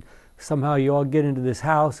ways, and somehow you all get into this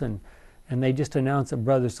house and they just announce that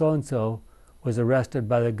brother so-and-so was arrested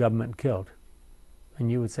by the government and killed?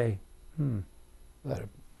 And you would say,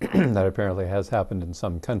 That apparently has happened in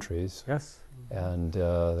some countries. Yes. And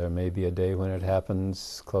there may be a day when it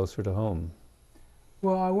happens closer to home.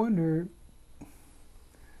 Well, I wonder,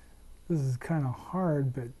 this is kind of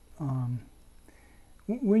hard, but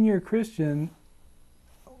when you're a Christian,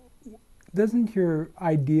 doesn't your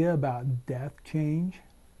idea about death change?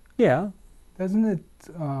 Yeah. Doesn't it,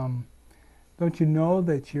 don't you know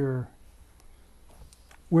that you're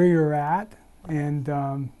where you're at, and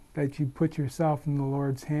that you put yourself in the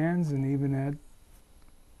Lord's hands, and even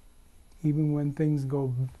when things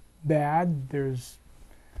go bad,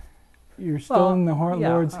 you're still in the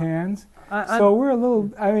Lord's hands. So we're a little,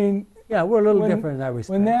 we're a little different in that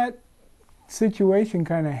respect. When that situation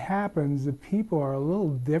kind of happens, the people are a little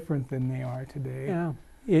different than they are today. Yeah,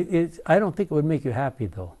 I don't think it would make you happy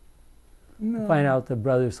though. No. To find out that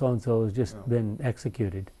brother so-and-so has just been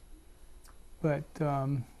executed. But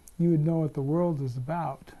you would know what the world is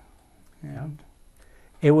about. And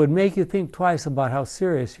it would make you think twice about how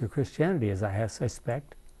serious your Christianity is, I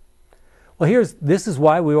suspect. Well, this is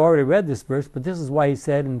why we already read this verse, but this is why he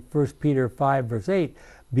said in 1 Peter 5, verse 8,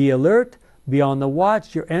 "Be alert, be on the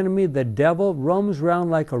watch. Your enemy, the devil, roams around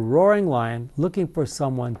like a roaring lion, looking for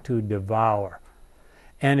someone to devour."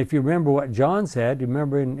 And if you remember what John said,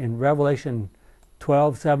 remember in Revelation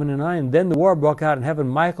 12, 7 and 9, "Then the war broke out in heaven.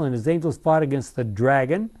 Michael and his angels fought against the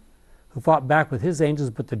dragon, who fought back with his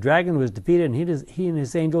angels, but the dragon was defeated, and he and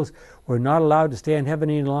his angels were not allowed to stay in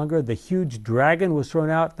heaven any longer. The huge dragon was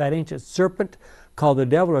thrown out, that ancient serpent called the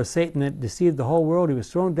devil or Satan that deceived the whole world. He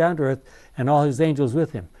was thrown down to earth, and all his angels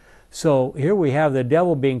with him." So here we have the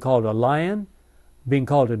devil being called a lion, being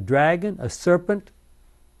called a dragon, a serpent.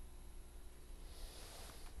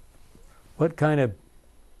 What kind of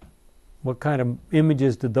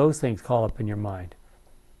images did those things call up in your mind?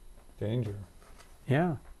 Danger.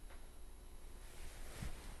 Yeah.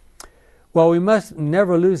 Well, we must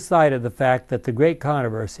never lose sight of the fact that the great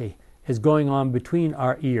controversy is going on between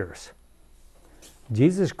our ears.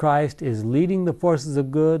 Jesus Christ is leading the forces of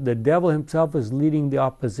good. The devil himself is leading the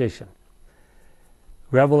opposition.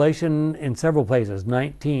 Revelation in several places,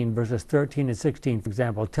 19 verses 13 and 16, for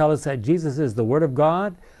example, tell us that Jesus is the Word of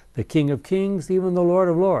God, the King of Kings, even the Lord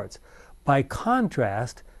of Lords. By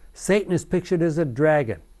contrast, Satan is pictured as a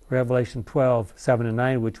dragon. Revelation 12, 7 and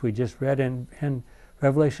 9, which we just read, and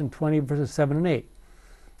Revelation 20, verses 7 and 8.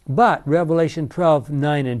 But Revelation 12,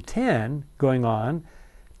 9 and 10, going on,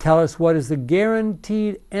 tell us what is the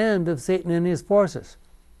guaranteed end of Satan and his forces.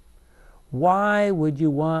 Why would you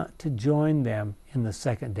want to join them in the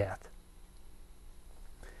second death?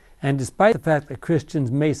 And despite the fact that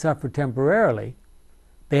Christians may suffer temporarily,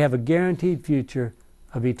 they have a guaranteed future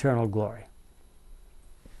of eternal glory.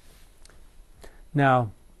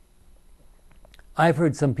 Now, I've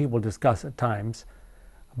heard some people discuss at times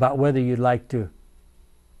about whether you'd like to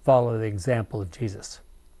follow the example of Jesus.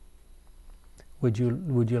 Would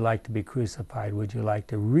you like to be crucified? Would you like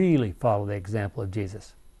to really follow the example of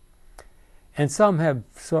Jesus? And some have,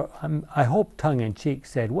 I hope tongue-in-cheek,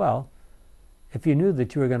 said, well, if you knew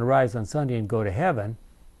that you were going to rise on Sunday and go to heaven,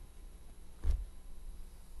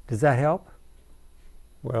 does that help?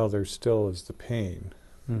 Well, there still is the pain.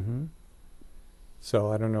 Mm-hmm.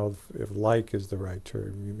 So I don't know if like is the right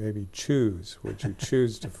term. You maybe choose what you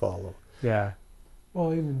choose to follow. Yeah.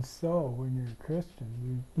 Well, even so, when you're a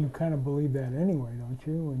Christian, you kind of believe that anyway, don't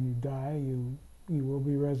you? When you die, you will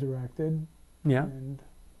be resurrected. Yeah. And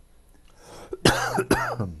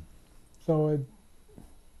so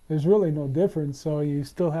there's really no difference, so you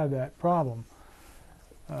still have that problem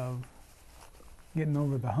of getting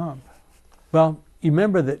over the hump. Well, you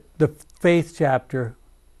remember that the faith chapter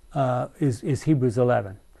is Hebrews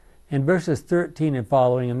 11. In verses 13 and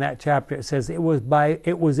following in that chapter, it says, it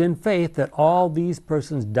was in faith that all these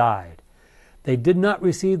persons died. They did not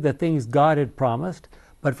receive the things God had promised,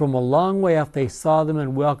 but from a long way off they saw them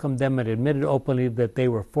and welcomed them and admitted openly that they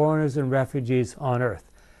were foreigners and refugees on earth.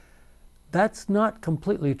 That's not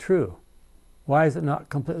completely true. Why is it not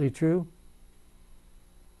completely true?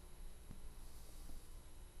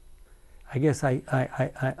 I guess I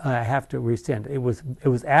have to rescind. It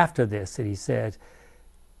was after this that he said,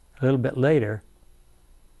 a little bit later,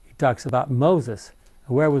 he talks about Moses.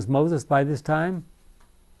 Where was Moses by this time?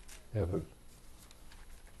 Heaven.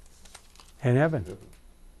 In heaven.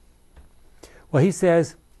 Well, he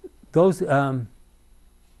says those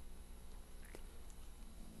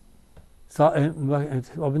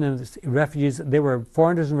refugees, they were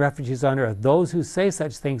foreigners and refugees on earth. Those who say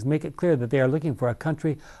such things make it clear that they are looking for a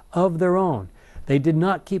country of their own. They did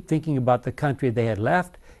not keep thinking about the country they had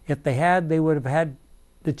left. If they had, they would have had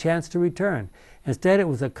the chance to return. Instead, it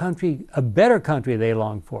was a better country they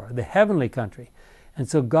longed for, the heavenly country. And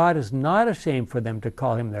so God is not ashamed for them to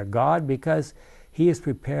call him their God, because he has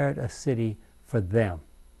prepared a city for them.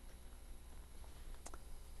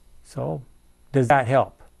 So, does that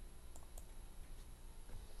help?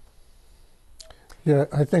 Yeah,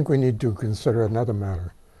 I think we need to consider another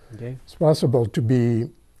matter. Okay. It's possible to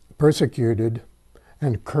be persecuted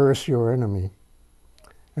and curse your enemy.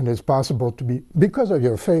 And it's possible to be, because of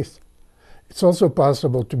your faith, it's also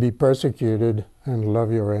possible to be persecuted and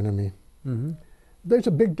love your enemy. Mm-hmm. There's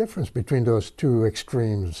a big difference between those two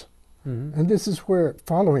extremes. Mm-hmm. And this is where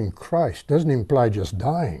following Christ doesn't imply just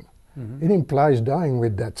dying. Mm-hmm. It implies dying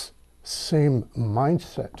with that same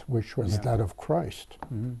mindset, which was that of Christ.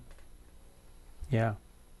 Mm-hmm. Yeah.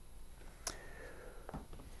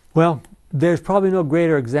 Well, there's probably no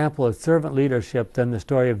greater example of servant leadership than the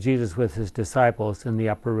story of Jesus with his disciples in the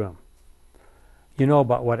upper room. You know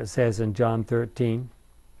about what it says in John 13.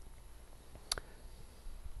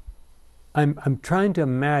 I'm trying to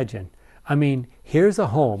imagine. I mean, here's a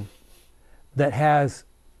home that has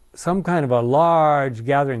some kind of a large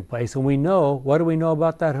gathering place, and we know, what do we know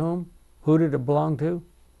about that home? Who did it belong to?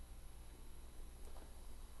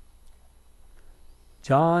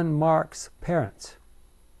 John Mark's parents.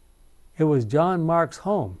 It was John Mark's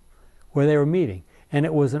home where they were meeting, and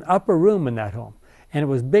it was an upper room in that home, and it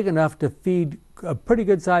was big enough to feed a pretty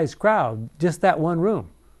good-sized crowd, just that one room.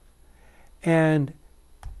 And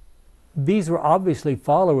these were obviously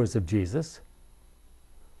followers of Jesus.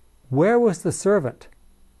 Where was the servant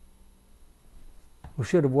who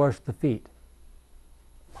should have washed the feet?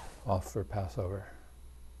 Off for Passover.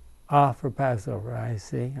 Off for Passover, I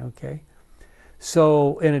see, okay.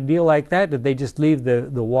 So in a deal like that, did they just leave the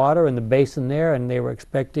water in the basin there and they were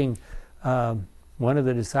expecting one of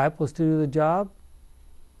the disciples to do the job?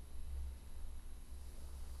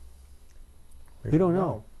 We don't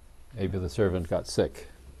know. Maybe the servant got sick.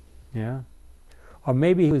 Yeah. Or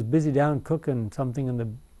maybe he was busy down cooking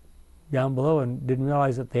something down below and didn't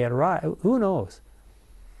realize that they had arrived. Who knows?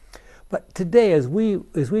 But today, as we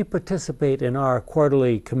participate in our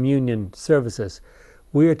quarterly communion services,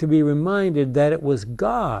 we are to be reminded that it was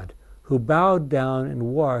God who bowed down and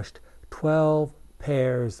washed 12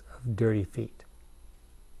 pairs of dirty feet.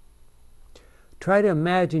 Try to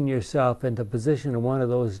imagine yourself in the position of one of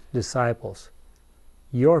those disciples.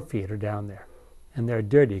 Your feet are down there, and they're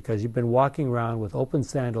dirty because you've been walking around with open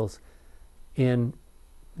sandals in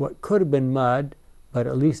what could have been mud, but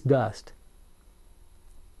at least dust.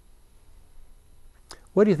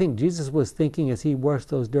 What do you think Jesus was thinking as he washed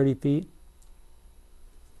those dirty feet?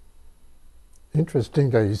 Interesting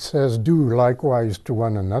that he says, do likewise to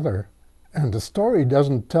one another. And the story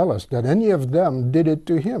doesn't tell us that any of them did it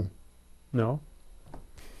to him. No.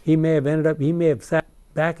 He may have sat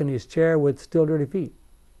back in his chair with still dirty feet.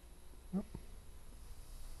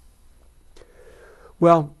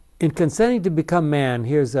 Well, in consenting to become man,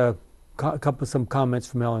 here's some comments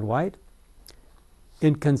from Ellen White.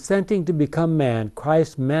 In consenting to become man,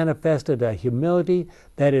 Christ manifested a humility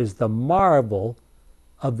that is the marvel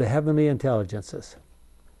of the heavenly intelligences.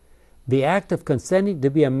 The act of consenting to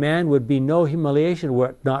be a man would be no humiliation were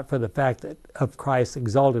it not for the fact of Christ's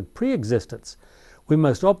exalted pre-existence, We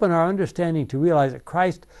must open our understanding to realize that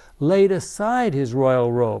Christ laid aside his royal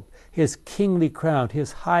robe, his kingly crown,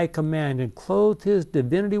 his high command, and clothed his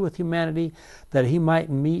divinity with humanity that he might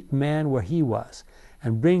meet man where he was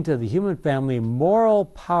and bring to the human family moral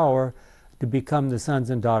power to become the sons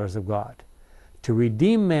and daughters of God. To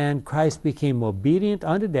redeem man, Christ became obedient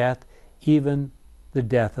unto death, even the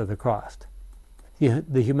death of the cross.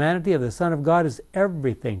 The humanity of the Son of God is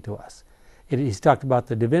everything to us. He's talked about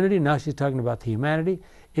the divinity, now she's talking about the humanity.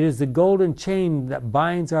 It is the golden chain that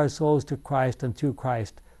binds our souls to Christ and through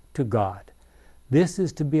Christ to God. This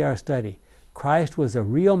is to be our study. Christ was a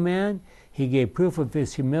real man. He gave proof of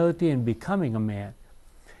his humility in becoming a man.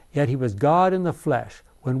 Yet he was God in the flesh.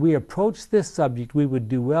 When we approach this subject, we would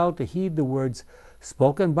do well to heed the words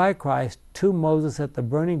spoken by Christ to Moses at the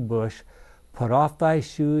burning bush, "Put off thy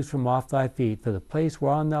shoes from off thy feet, for the place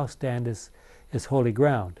whereon thou standest is holy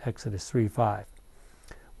ground," Exodus 3:5.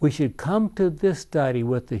 We should come to this study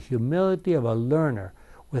with the humility of a learner,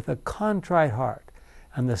 with a contrite heart,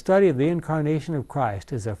 and the study of the incarnation of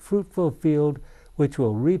Christ is a fruitful field which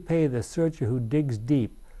will repay the searcher who digs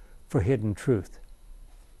deep for hidden truth.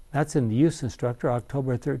 That's in the Youth Instructor,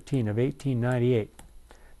 October 13 of 1898,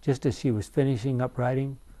 just as she was finishing up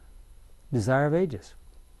writing Desire of Ages.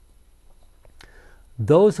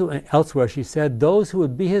 Those who, elsewhere she said, those who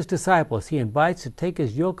would be his disciples, he invites to take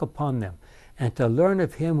his yoke upon them and to learn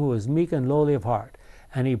of him who is meek and lowly of heart.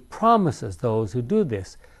 And he promises those who do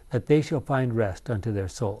this that they shall find rest unto their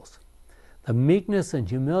souls. The meekness and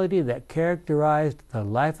humility that characterized the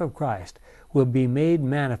life of Christ will be made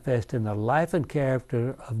manifest in the life and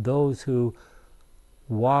character of those who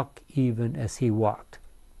walk even as he walked.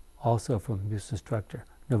 Also from Youth Instructor,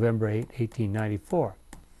 November 8, 1894.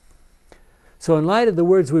 So in light of the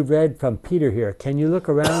words we've read from Peter here, can you look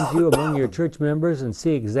around you among your church members and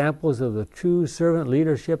see examples of the true servant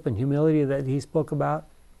leadership and humility that he spoke about?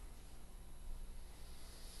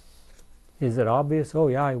 Is it obvious? Oh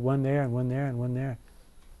yeah, one there and one there and one there.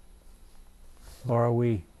 Or are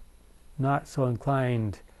we not so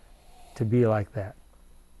inclined to be like that?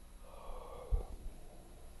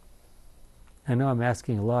 I know I'm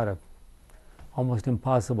asking a lot of almost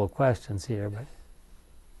impossible questions here, but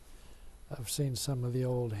I've seen some of the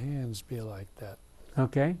old hands be like that.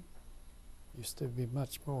 okay. Used to be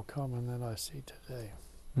much more common than I see today.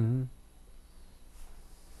 Mm-hmm.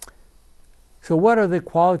 So what are the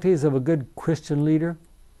qualities of a good Christian leader?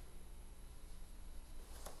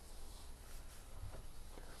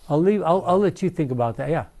 I'll let you think about that.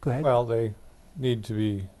 Yeah, go ahead. Well, they need to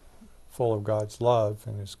be full of God's love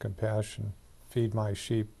and his compassion. Feed my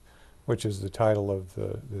sheep, which is the title of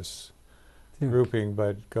this grouping,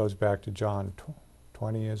 but goes back to John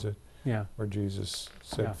 20, is it? Yeah. Where Jesus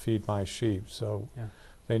said, Yeah. feed my sheep. So Yeah.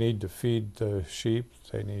 they need to feed the sheep.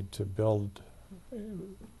 They need to build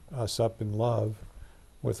us up in love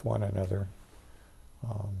with one another.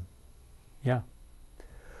 Yeah.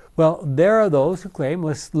 Well, there are those who claim,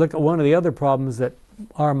 let's look at one of the other problems that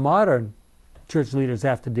our modern church leaders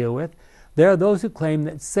have to deal with. There are those who claim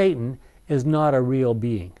that Satan is not a real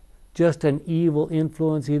being, just an evil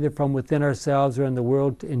influence either from within ourselves or in the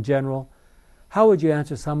world in general. How would you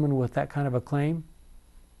answer someone with that kind of a claim?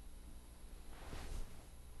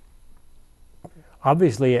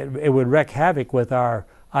 Obviously, it would wreak havoc with our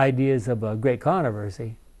ideas of a great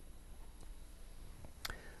controversy.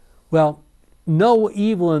 Well, no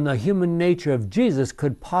evil in the human nature of Jesus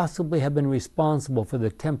could possibly have been responsible for the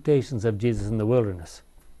temptations of Jesus in the wilderness.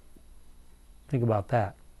 Think about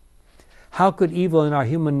that. How could evil in our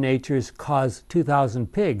human natures cause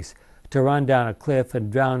 2,000 pigs to run down a cliff and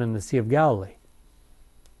drown in the Sea of Galilee?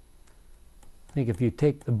 I think if you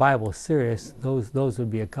take the Bible serious, those would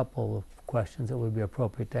be a couple of questions that would be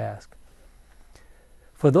appropriate to ask.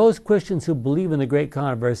 For those Christians who believe in the great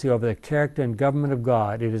controversy over the character and government of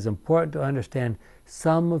God, it is important to understand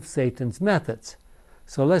some of Satan's methods.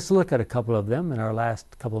 So let's look at a couple of them in our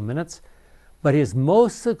last couple of minutes. But his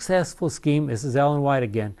most successful scheme, this is Ellen White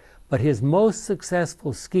again, but his most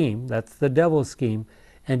successful scheme, that's the devil's scheme,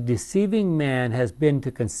 and deceiving man has been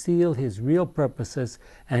to conceal his real purposes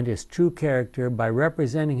and his true character by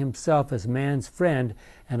representing himself as man's friend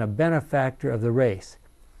and a benefactor of the race.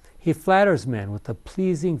 He flatters men with the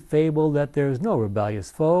pleasing fable that there is no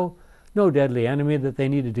rebellious foe, no deadly enemy that they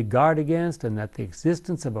needed to guard against, and that the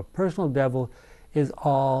existence of a personal devil is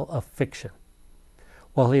all a fiction.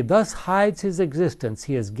 While he thus hides his existence,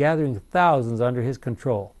 he is gathering thousands under his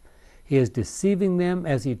control. He is deceiving them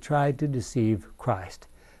as he tried to deceive Christ,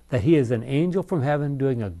 that he is an angel from heaven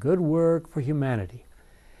doing a good work for humanity.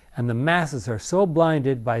 And the masses are so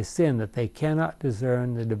blinded by sin that they cannot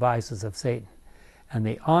discern the devices of Satan. and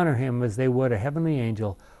they honor him as they would a heavenly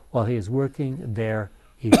angel while he is working their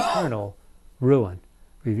eternal ruin.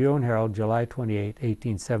 Review and Herald, July 28,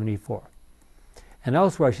 1874. And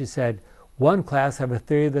elsewhere she said, one class have a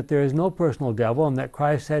theory that there is no personal devil and that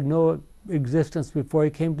Christ had no existence before he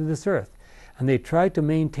came to this earth. And they try to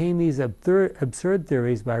maintain these absurd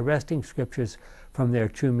theories by wresting scriptures from their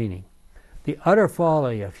true meaning. The utter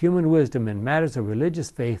folly of human wisdom in matters of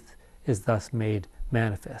religious faith is thus made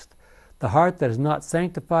manifest. The heart that is not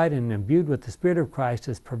sanctified and imbued with the Spirit of Christ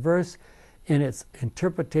is perverse in its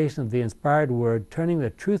interpretation of the inspired word, turning the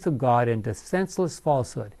truth of God into senseless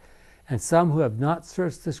falsehood. And some who have not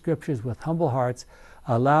searched the Scriptures with humble hearts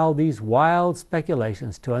allow these wild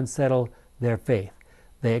speculations to unsettle their faith.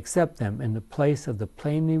 They accept them in the place of the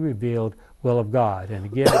plainly revealed will of God. And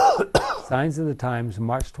again, Signs of the Times,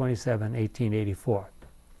 March 27, 1884.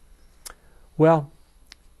 Well,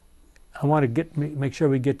 I want to make sure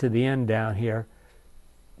we get to the end down here.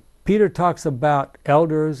 Peter talks about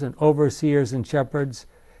elders and overseers and shepherds.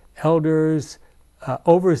 Overseers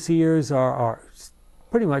are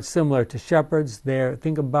pretty much similar to shepherds.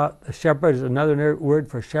 Think about a shepherd. Another word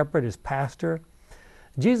for shepherd is pastor.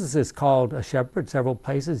 Jesus is called a shepherd several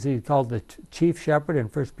places. He's called the chief shepherd in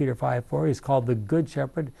 1 Peter 5:4. He's called the good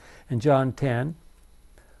shepherd in John 10.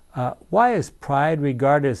 Why is pride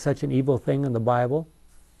regarded as such an evil thing in the Bible?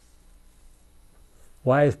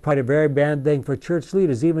 Why is pride a very bad thing for church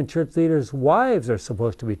leaders? Even church leaders' wives are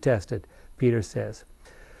supposed to be tested, Peter says.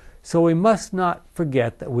 So we must not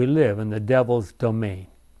forget that we live in the devil's domain.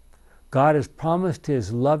 God has promised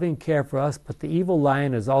his loving care for us, but the evil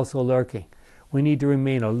lion is also lurking. We need to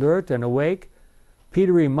remain alert and awake.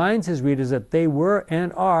 Peter reminds his readers that they were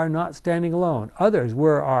and are not standing alone. Others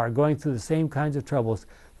were or are going through the same kinds of troubles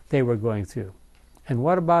that they were going through. And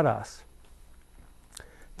what about us?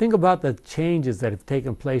 Think about the changes that have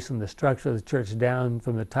taken place in the structure of the church down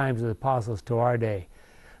from the times of the apostles to our day.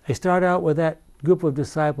 They start out with that group of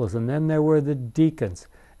disciples, and then there were the deacons.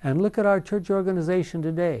 And look at our church organization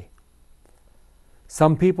today.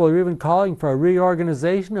 Some people are even calling for a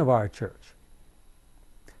reorganization of our church.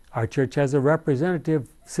 Our church has a representative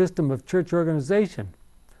system of church organization.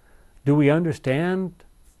 Do we understand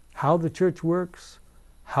how the church works?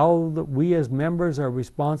 How we as members are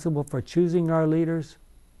responsible for choosing our leaders?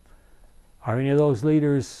 Are any of those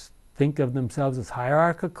leaders think of themselves as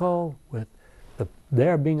hierarchical, with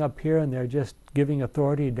they're being up here and they're just giving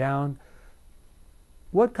authority down?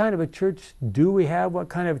 What kind of a church do we have? What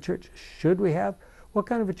kind of a church should we have? What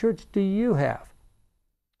kind of a church do you have?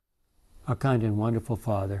 Our kind and wonderful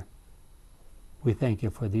Father, we thank you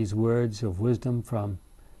for these words of wisdom from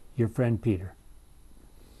your friend Peter.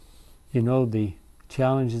 You know the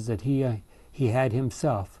challenges that he had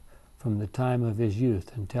himself from the time of his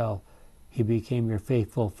youth until he became your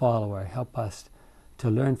faithful follower. Help us to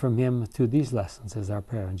learn from him through these lessons, is our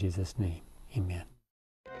prayer in Jesus' name. Amen.